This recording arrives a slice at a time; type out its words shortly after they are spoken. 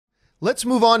Let's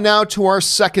move on now to our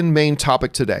second main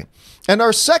topic today. And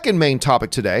our second main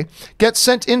topic today gets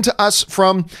sent in to us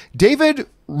from David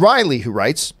Riley, who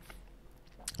writes,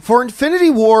 for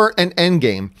Infinity War and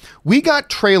Endgame, we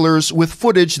got trailers with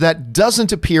footage that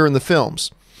doesn't appear in the films.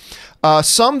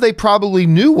 Some they probably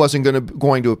knew wasn't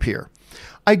going to appear.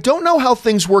 I don't know how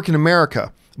things work in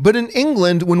America, but in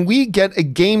England, when we get a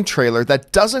game trailer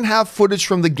that doesn't have footage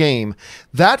from the game,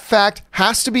 that fact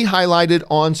has to be highlighted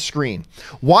on screen.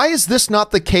 Why is this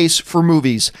not the case for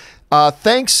movies?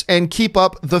 Thanks and keep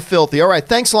up the filthy. All right,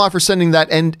 thanks a lot for sending that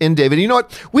in, David. You know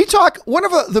what? One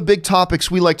of the big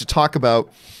topics we like to talk about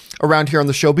around here on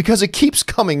the show, because it keeps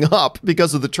coming up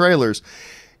because of the trailers,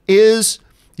 is,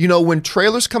 when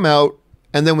trailers come out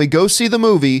and then we go see the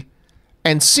movie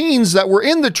and scenes that were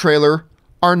in the trailer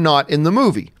are not in the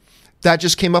movie. That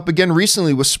just came up again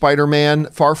recently with Spider-Man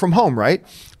Far From Home, right?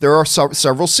 There are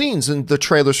several scenes in the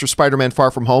trailers for Spider-Man Far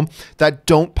From Home that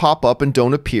don't pop up and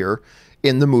don't appear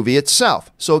in the movie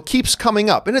itself. So it keeps coming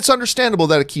up, and it's understandable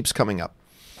that it keeps coming up.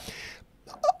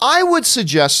 I would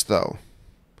suggest, though,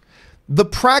 the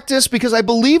practice, because I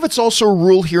believe it's also a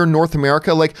rule here in North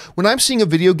America, like when I'm seeing a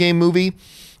video game movie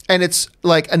and it's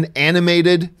like an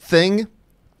animated thing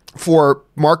for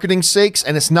marketing sakes,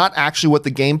 and it's not actually what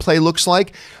the gameplay looks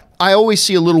like, I always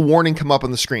see a little warning come up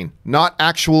on the screen, not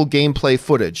actual gameplay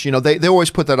footage. They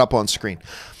always put that up on screen.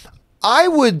 I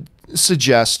would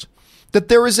suggest that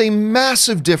there is a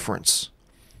massive difference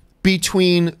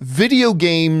between video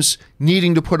games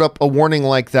needing to put up a warning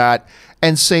like that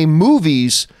and, say,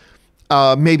 movies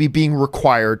maybe being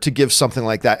required to give something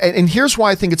like that. And here's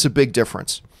why I think it's a big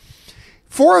difference.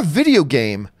 For a video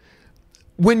game,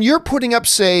 when you're putting up,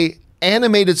 say,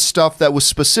 animated stuff that was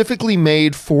specifically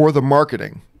made for the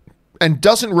marketing and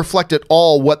doesn't reflect at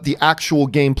all what the actual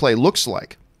gameplay looks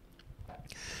like,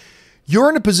 you're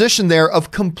in a position there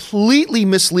of completely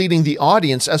misleading the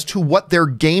audience as to what their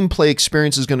gameplay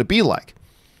experience is going to be like.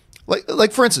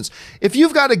 Like for instance, if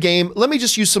you've got a game, let me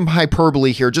just use some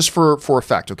hyperbole here just for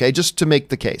effect, okay? Just to make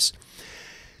the case.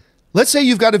 Let's say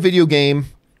you've got a video game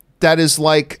that is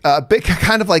like a bit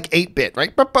kind of like 8-bit,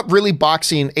 right? But really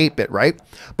boxy and 8-bit, right?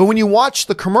 But when you watch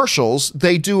the commercials,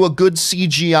 they do a good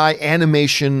CGI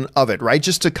animation of it, right?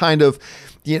 Just to kind of,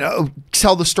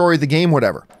 tell the story of the game,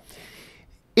 whatever.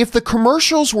 If the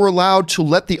commercials were allowed to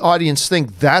let the audience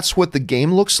think that's what the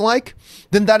game looks like,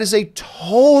 then that is a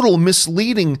total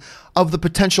misleading of the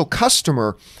potential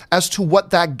customer as to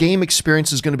what that game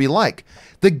experience is going to be like.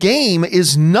 The game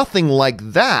is nothing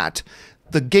like that.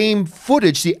 The game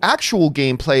footage, the actual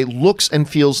gameplay, looks and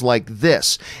feels like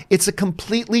this. It's a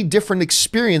completely different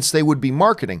experience they would be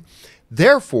marketing.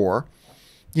 Therefore,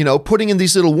 putting in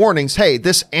these little warnings, hey,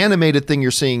 this animated thing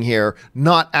you're seeing here,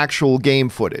 not actual game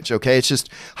footage, okay? It's just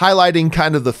highlighting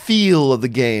kind of the feel of the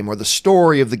game or the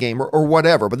story of the game or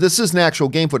whatever, but this isn't actual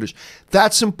game footage.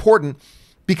 That's important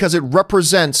because it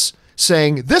represents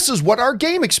saying, this is what our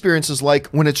game experience is like,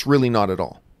 when it's really not at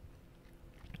all.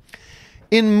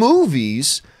 In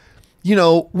movies,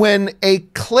 when a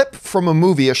clip from a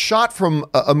movie, a shot from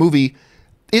a movie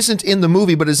isn't in the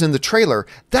movie but is in the trailer,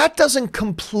 that doesn't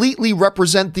completely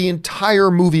represent the entire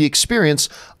movie experience,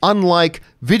 unlike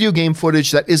video game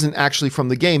footage that isn't actually from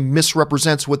the game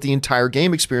misrepresents what the entire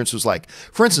game experience was like.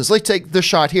 For instance, let's take this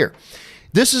shot here.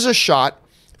 This is a shot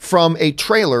from a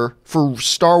trailer for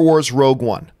Star Wars Rogue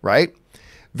One, right?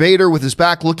 Vader with his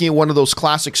back looking at one of those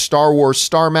classic Star Wars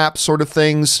star map sort of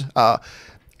things.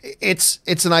 It's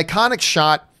an iconic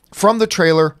shot from the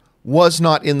trailer, was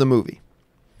not in the movie.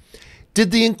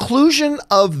 Did the inclusion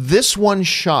of this one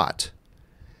shot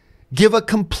give a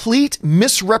complete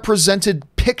misrepresented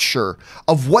picture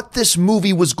of what this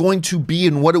movie was going to be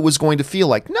and what it was going to feel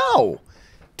like? No,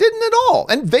 didn't at all.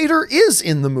 And Vader is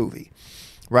in the movie,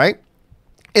 right?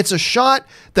 It's a shot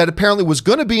that apparently was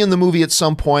going to be in the movie at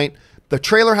some point. The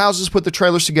trailer houses put the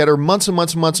trailers together months and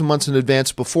months and months and months in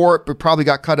advance before it probably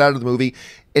got cut out of the movie.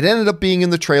 It ended up being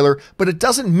in the trailer, but it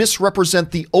doesn't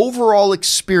misrepresent the overall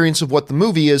experience of what the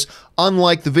movie is,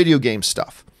 unlike the video game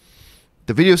stuff.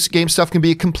 The video game stuff can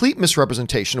be a complete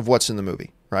misrepresentation of what's in the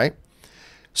movie, right?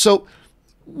 So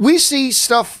we see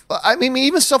stuff,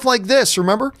 even stuff like this,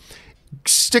 remember?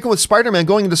 Sticking with Spider-Man,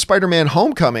 going into Spider-Man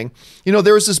Homecoming,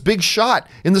 there was this big shot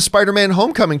in the Spider-Man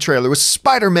Homecoming trailer with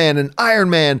Spider-Man and Iron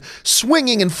Man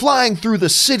swinging and flying through the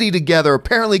city together,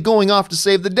 apparently going off to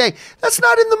save the day. That's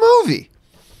not in the movie.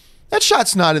 That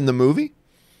shot's not in the movie.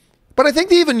 But I think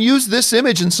they even used this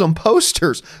image in some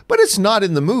posters, but it's not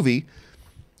in the movie.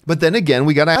 But then again,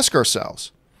 we got to ask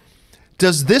ourselves,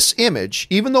 does this image,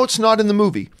 even though it's not in the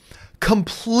movie,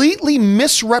 completely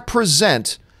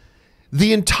misrepresent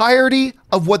the entirety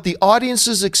of what the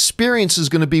audience's experience is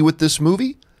going to be with this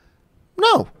movie?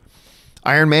 No.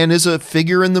 Iron Man is a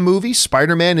figure in the movie.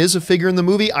 Spider-Man is a figure in the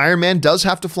movie. Iron Man does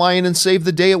have to fly in and save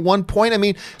the day at one point. I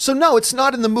mean, so no, it's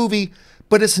not in the movie,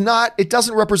 but it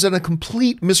doesn't represent a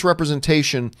complete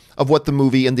misrepresentation of what the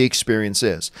movie and the experience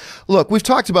is. Look, we've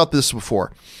talked about this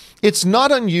before. It's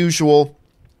not unusual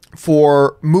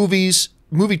for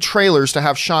movie trailers to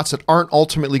have shots that aren't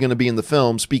ultimately going to be in the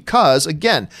films because,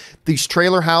 again, these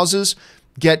trailer houses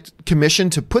get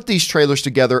commissioned to put these trailers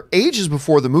together ages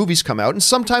before the movies come out, and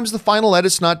sometimes the final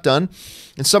edit's not done,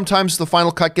 and sometimes the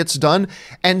final cut gets done,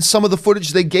 and some of the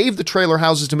footage they gave the trailer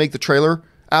houses to make the trailer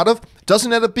out of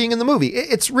doesn't end up being in the movie.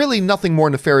 It's really nothing more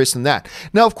nefarious than that.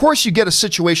 Now, of course, you get a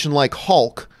situation like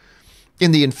Hulk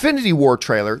in the Infinity War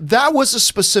trailer. That was a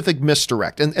specific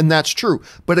misdirect, and that's true.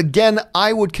 But again,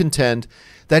 I would contend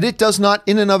that it does not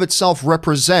in and of itself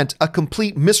represent a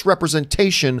complete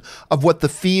misrepresentation of what the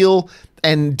feel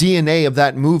and DNA of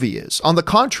that movie is. On the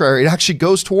contrary, it actually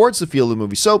goes towards the feel of the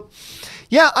movie. So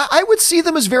yeah, I would see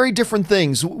them as very different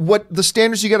things. What the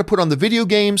standards you got to put on the video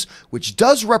games, which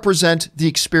does represent the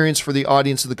experience for the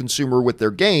audience of the consumer with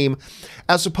their game,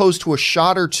 as opposed to a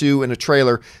shot or two in a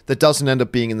trailer that doesn't end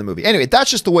up being in the movie. Anyway, that's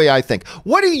just the way I think.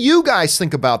 What do you guys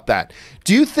think about that?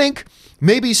 Do you think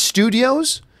maybe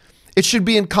studios, it should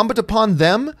be incumbent upon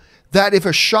them that if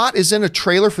a shot is in a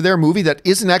trailer for their movie that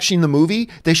isn't actually in the movie,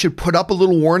 they should put up a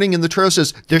little warning in the trailer that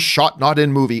says, this shot not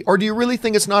in movie? Or do you really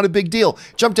think it's not a big deal?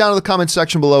 Jump down to the comment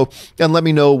section below and let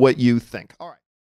me know what you think. All right.